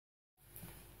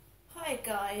Hi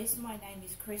guys, my name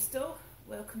is Crystal.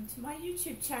 Welcome to my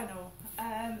YouTube channel.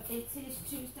 It is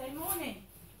Tuesday morning.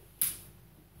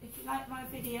 If you like my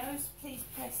videos, please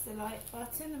press the like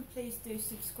button and please do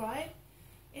subscribe.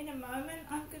 In a moment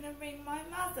I'm going to ring my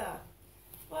mother.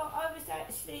 Well, I was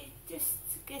actually just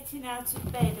getting out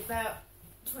of bed about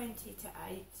 20 to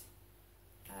 8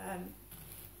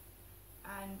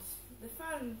 and the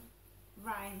phone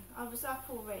rang. I was up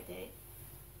already.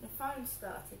 The phone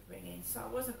started ringing, so I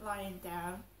wasn't lying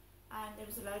down, and there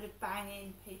was a load of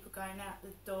banging, people going out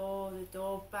the door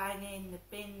banging, the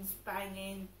bins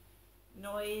banging,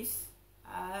 noise.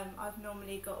 I've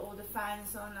normally got all the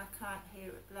fans on, I can't hear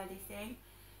a bloody thing.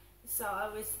 So I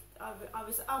was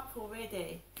up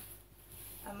already,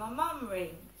 and my mum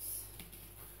rings,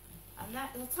 and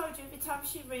that, I told you, every time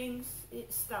she rings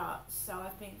it starts. So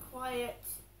I've been quiet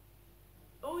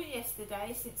all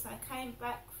yesterday since I came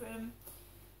back from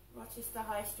Rochester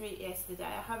High Street yesterday.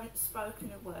 I haven't spoken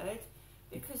a word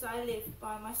because I live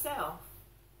by myself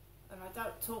and I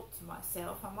don't talk to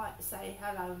myself. I might say,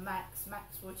 hello Max,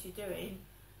 Max, what you doing?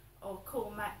 Or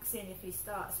call Max in if he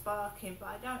starts barking, but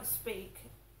I don't speak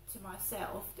to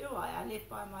myself, do I? I live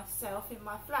by myself in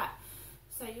my flat,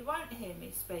 so you won't hear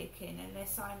me speaking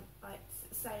unless I'm like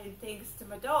saying things to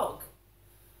my dog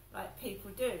like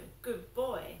people do. Good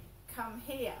boy, come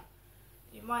here.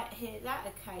 You might hear that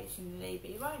occasionally,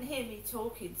 but you won't hear me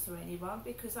talking to anyone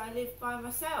because I live by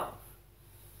myself.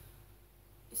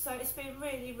 So it's been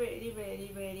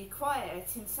really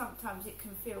quiet, and sometimes it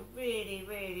can feel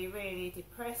really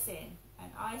depressing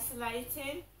and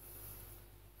isolating.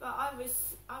 But I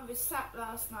was sat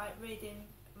last night reading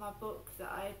my book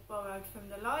that I borrowed from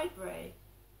the library.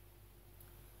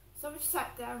 So I was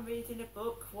sat down reading a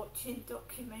book, watching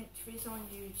documentaries on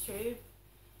YouTube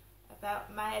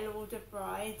about mail order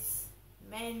brides,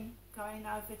 men going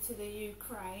over to the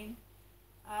Ukraine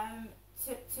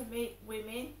to meet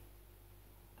women,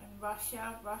 and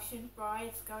Russian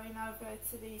brides going over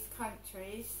to these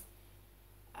countries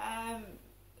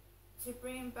to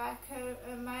bring back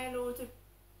a mail order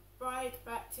bride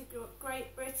back to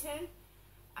Great Britain.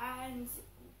 And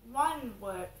one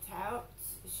worked out.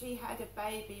 She had a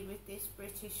baby with this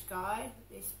British guy,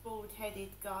 this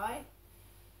bald-headed guy.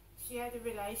 She had a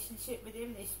relationship with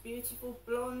him. This beautiful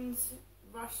blonde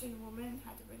Russian woman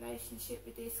had a relationship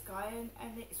with this guy,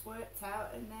 and it's worked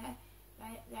out, and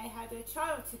they had a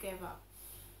child together.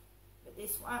 But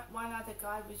this one other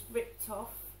guy was ripped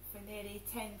off for nearly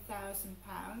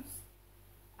 £10,000,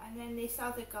 and then this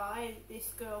other guy,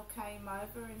 this girl came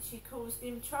over and she caused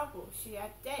him trouble. She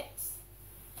had debts,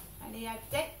 and he had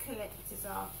debt collectors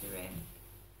after him.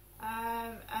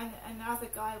 And another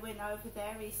guy went over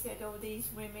there. He said, oh, these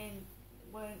women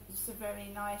weren't so very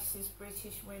nice as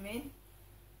British women,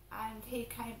 and he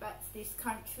came back to this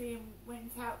country and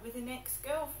went out with an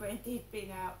ex-girlfriend he'd been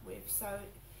out with. So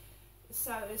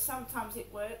sometimes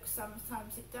it works,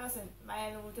 sometimes it doesn't.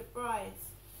 Mail order brides.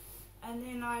 And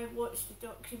then I watched a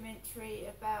documentary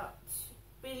about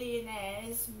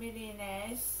billionaires,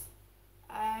 millionaires,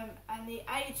 and the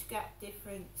age gap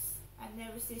difference. And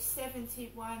there was this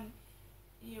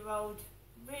 71-year-old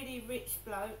really rich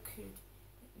bloke who'd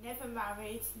never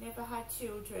married, never had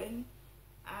children,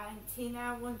 and he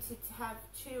now wanted to have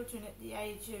children at the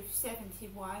age of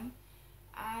 71,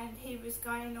 and he was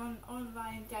going on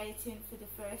online dating for the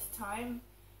first time,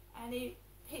 and he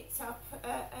picked up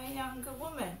a younger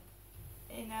woman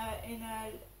in her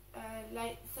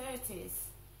late 30s.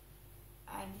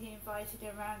 And he invited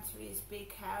her around to his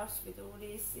big house with all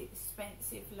his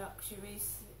expensive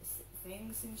luxuries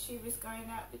things, and she was going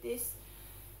out with this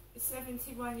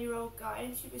 71-year-old guy,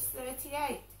 and she was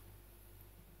 38.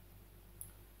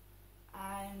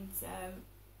 And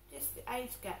just the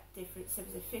age gap difference. There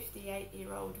was a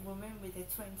 58-year-old woman with a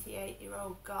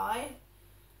 28-year-old guy,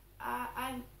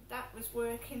 and that was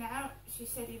working out. She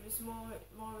said he was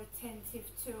more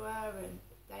attentive to her, and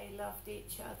they loved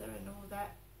each other and all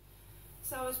that.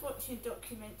 So I was watching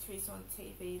documentaries on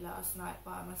TV last night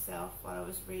by myself while I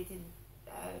was reading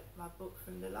my book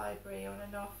from the library on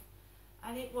and off,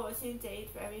 and it was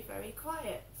indeed very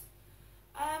quiet.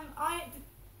 I'd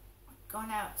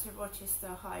gone out to Rochester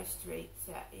High Street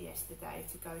yesterday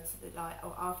to go to the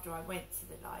or after I went to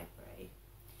the library,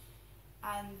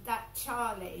 and that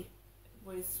Charlie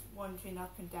was wandering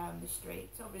up and down the street.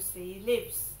 Obviously he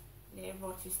lives near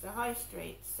Rochester High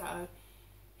Street, so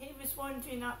he was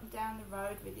wandering up and down the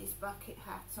road with his bucket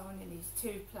hat on and his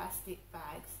 2 plastic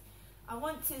bags. I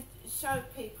want to show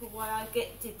people why I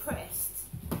get depressed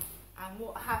and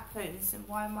what happens and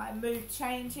why my mood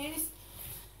changes.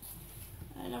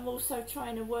 And I'm also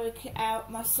trying to work it out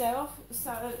myself.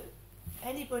 So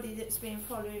anybody that's been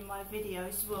following my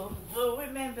videos will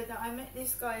remember that I met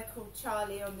this guy called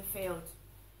Charlie on the field,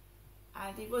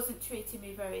 and he wasn't treating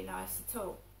me very nice at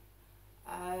all.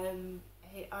 I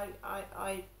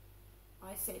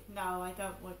said, no, I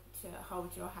don't want to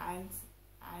hold your hand,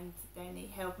 and then he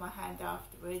held my hand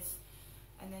afterwards,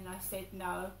 and then I said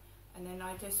no, and then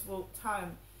I just walked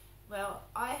home. Well,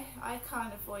 I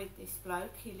can't avoid this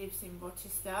bloke. He lives in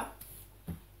Rochester.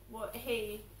 What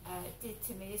he did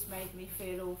to me has made me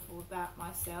feel awful about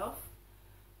myself,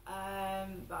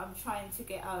 but I'm trying to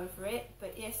get over it.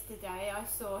 But yesterday I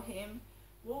saw him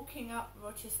walking up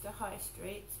Rochester High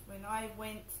Street when I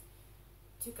went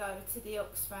to go to the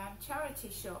Oxfam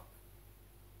charity shop.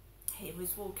 He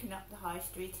was walking up the high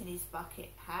street in his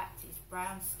bucket hat, his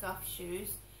brown scuff shoes,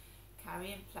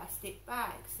 carrying plastic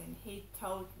bags, and he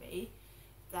told me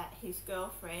that his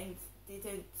girlfriend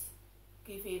didn't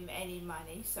give him any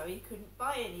money, so he couldn't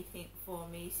buy anything for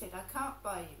me. He said, I can't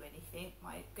buy you anything,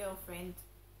 my girlfriend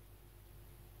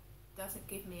doesn't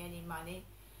give me any money.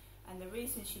 And the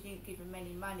reason she didn't give him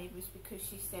any money was because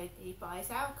she said he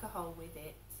buys alcohol with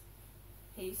it.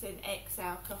 He's an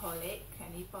ex-alcoholic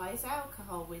and he buys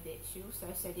alcohol with it. She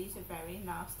also said he's a very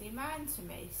nasty man to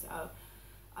me, so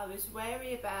I was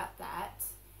wary about that.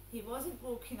 He wasn't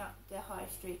walking up the high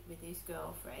street with his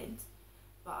girlfriend,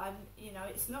 but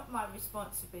it's not my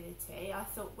responsibility. I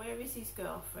thought, where is his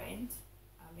girlfriend?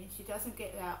 I mean, she doesn't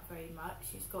get out very much.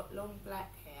 She's got long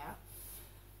black hair.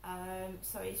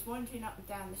 So he's wandering up and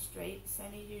down the streets,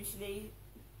 and he's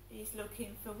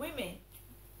looking for women,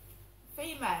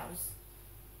 females,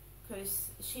 because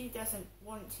she doesn't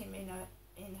want him in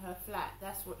her flat.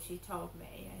 That's what she told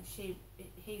me, and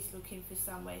he's looking for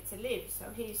somewhere to live.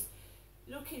 So he's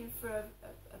looking for a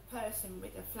person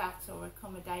with a flat or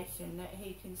accommodation that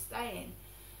he can stay in,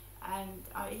 and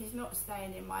he's not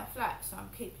staying in my flat, so I'm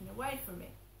keeping away from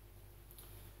it.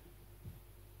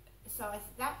 So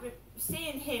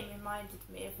seeing him reminded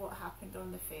me of what happened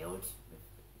on the field.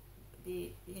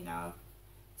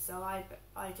 So I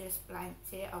just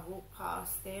blanked it. I walked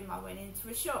past him. I went into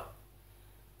a shop,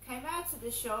 came out of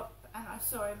the shop, and I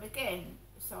saw him again.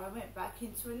 So I went back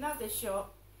into another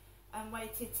shop and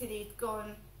waited till he'd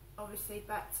gone, obviously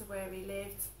back to where he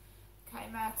lived.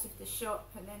 Came out of the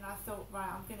shop, and then I thought, right,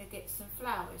 I'm going to get some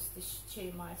flowers to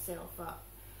cheer myself up.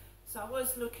 So I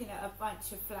was looking at a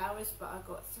bunch of flowers, but I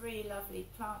got 3 lovely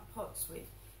plant pots with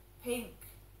pink,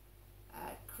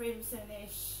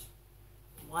 crimsonish,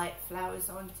 white flowers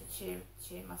on to cheer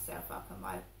myself up on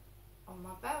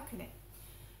my balcony.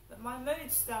 But my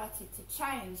mood started to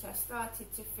change. I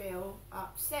started to feel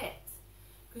upset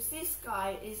because this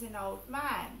guy is an old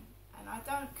man, and I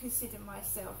don't consider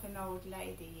myself an old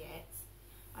lady yet.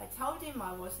 I told him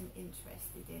I wasn't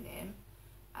interested in him,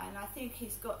 and I think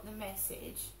he's got the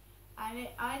message. And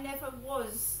I never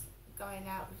was going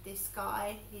out with this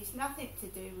guy. He's nothing to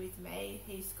do with me.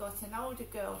 He's got an older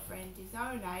girlfriend, his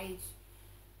own age,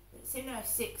 that's in her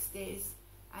 60s,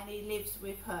 and he lives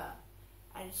with her.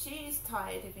 And she is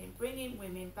tired of him bringing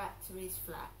women back to his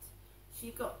flat.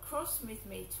 She got cross with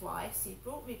me twice. He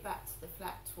brought me back to the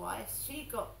flat twice. She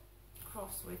got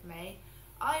cross with me.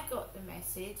 I got the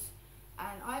message,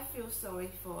 and I feel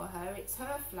sorry for her. It's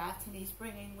her flat, and he's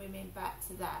bringing women back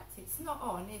to that. It's not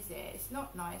on, is it? It's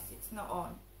not nice. It's not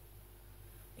on.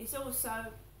 He's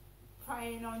also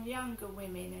preying on younger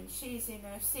women, and she's in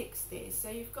her 60s, so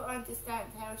you've got to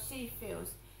understand how she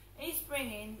feels. He's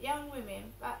bringing young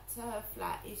women back to her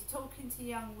flat. He's talking to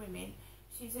young women.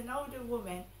 She's an older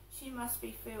woman. She must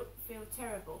feel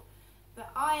terrible. But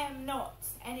I am not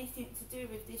anything to do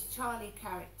with this Charlie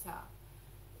character.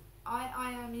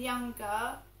 I am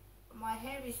younger. My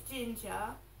hair is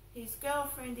ginger. His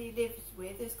girlfriend he lives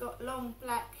with has got long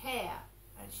black hair,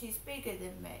 and she's bigger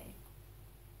than me.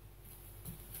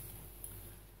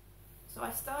 So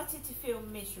I started to feel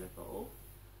miserable.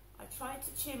 I tried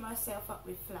to cheer myself up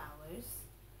with flowers,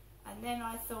 and then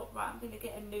I thought, right, I'm going to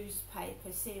get a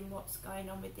newspaper, seeing what's going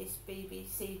on with this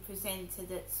BBC presenter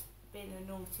that's been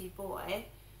a naughty boy.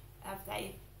 Have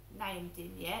they named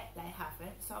him yet? They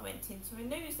haven't. So I went into a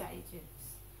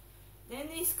newsagent's. Then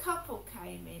this couple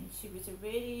came in. She was a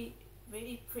really,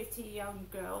 really pretty young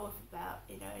girl of about,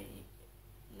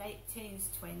 late teens,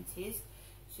 20s.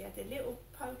 She had a little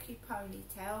pokey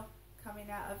ponytail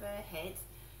coming out of her head,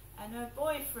 and her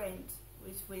boyfriend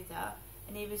was with her,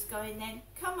 and he was going then,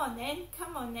 come on then,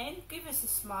 give us a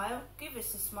smile,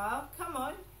 come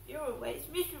on, you're always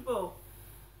miserable.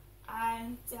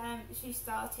 And she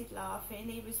started laughing.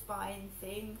 He was buying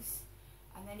things,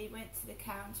 and then he went to the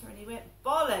counter and he went,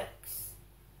 bollocks.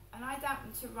 And I'd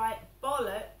happened to write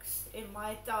bollocks in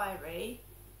my diary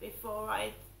before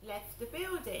I left the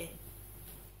building.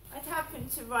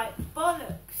 to write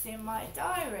bollocks in my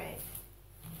diary.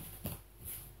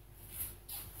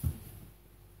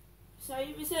 So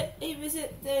he was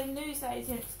at the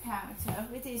newsagent's counter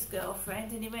with his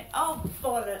girlfriend, and he went, "Oh,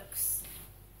 bollocks,"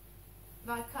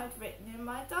 like I'd written in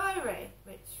my diary,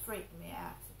 which freaked me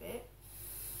out a bit.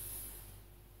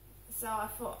 So I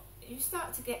thought, you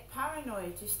start to get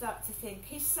paranoid. You start to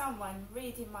think, is someone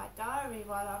reading my diary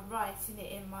while I'm writing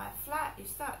it in my flat? You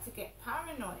start to get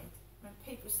paranoid when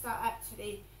people start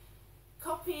actually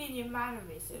copying your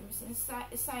mannerisms and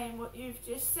saying what you've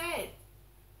just said.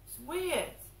 It's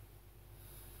weird.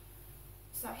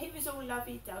 So he was all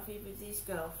lovey-dovey with his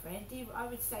girlfriend. I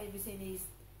would say he was in his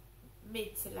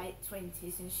mid to late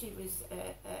 20s, and she was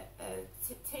a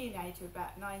teenager,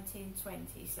 about 19,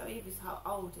 20. So he was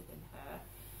older than her.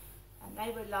 And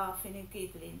they were laughing and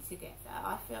giggling together.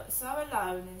 I felt so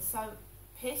alone and so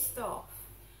pissed off.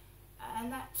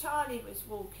 And that Charlie was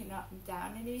walking up and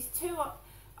down, and he's too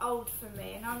old for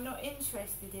me, and I'm not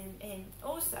interested in him.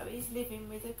 Also, he's living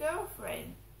with a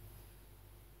girlfriend.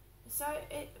 So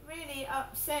it really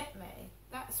upset me.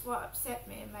 That's what upset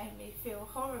me and made me feel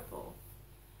horrible.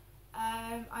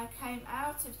 I came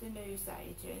out of the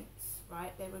newsagents,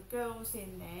 right? There were girls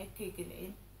in there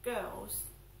giggling, girls.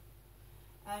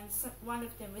 And one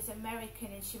of them was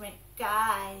American, and she went,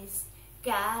 guys,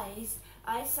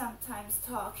 I sometimes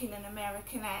talk in an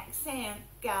American accent,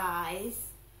 guys.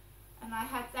 And I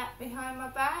had that behind my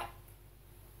back.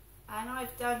 And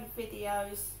I've done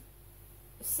videos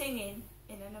singing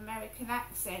in an American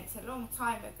accent a long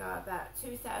time ago, about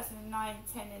 2009,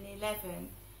 10 and 11.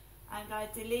 And I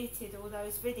deleted all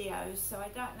those videos, so I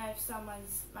don't know if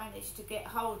someone's managed to get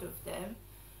hold of them.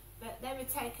 But they were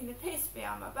taking the piss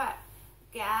behind my back.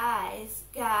 Guys,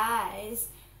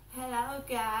 hello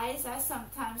guys, I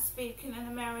sometimes speak in an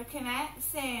American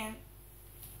accent.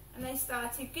 And they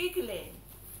started giggling.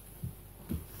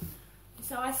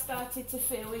 So I started to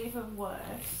feel even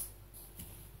worse.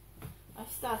 I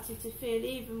started to feel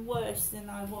even worse than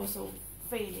I was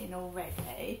feeling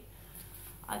already.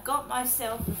 I got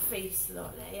myself a feast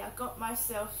lolly, I got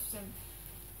myself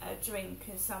a drink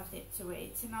and something to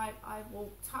eat, and I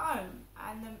walked home,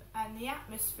 and the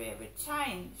atmosphere had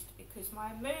changed because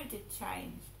my mood had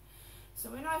changed. So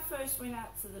when I first went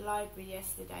out to the library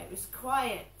yesterday, it was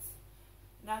quiet.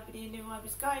 Nobody knew I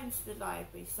was going to the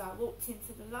library, so I walked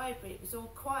into the library, it was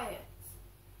all quiet.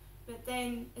 But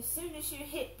then as soon as you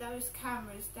hit those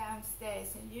cameras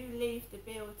downstairs and you leave the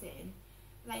building,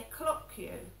 they clock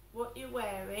you, what you're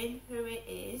wearing, who it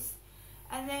is.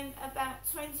 And then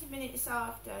about 20 minutes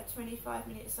after, 25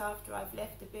 minutes after I've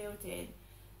left the building,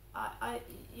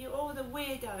 all the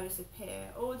weirdos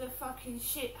appear, all the fucking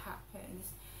shit happens.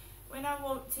 When I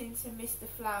walked into Mr.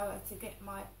 Flower to get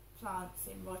my plants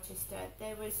in Rochester,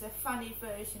 there was a funny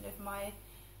version of my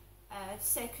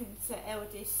second to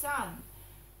eldest son.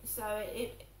 So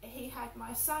he had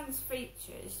my son's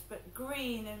features, but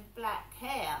green and black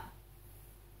hair.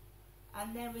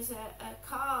 And there was a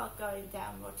car going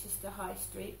down Rochester High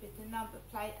Street with the number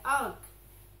plate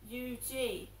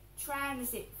UG,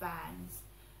 transit vans.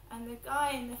 And the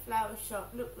guy in the flower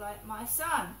shop looked like my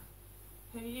son,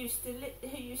 who used to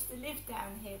live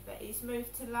down here, but he's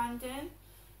moved to London.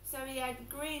 So he had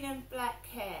green and black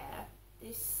hair,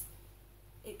 this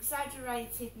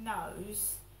exaggerated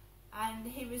nose, and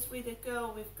he was with a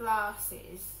girl with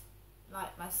glasses,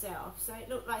 like myself. So it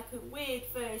looked like a weird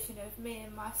version of me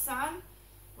and my son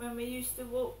when we used to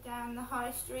walk down the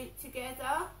high street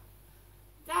together.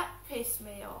 That pissed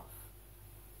me off.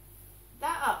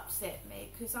 That upset me,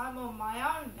 because I'm on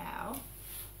my own now.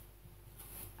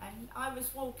 And I was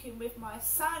walking with my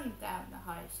son down the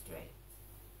high street.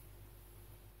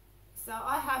 So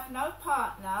I have no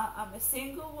partner, I'm a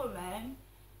single woman,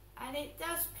 and it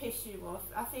does piss you off.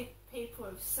 I think people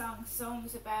have sung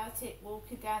songs about it,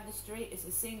 walking down the street as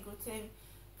a singleton,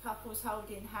 couples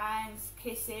holding hands,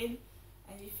 kissing,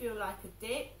 and you feel like a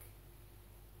dick.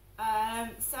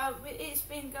 So it's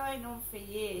been going on for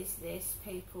years, this,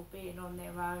 people being on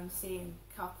their own, seeing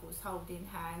couples holding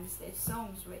hands. There's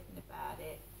songs written about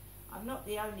it. I'm not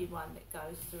the only one that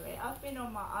goes through it. I've been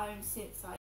on my own since I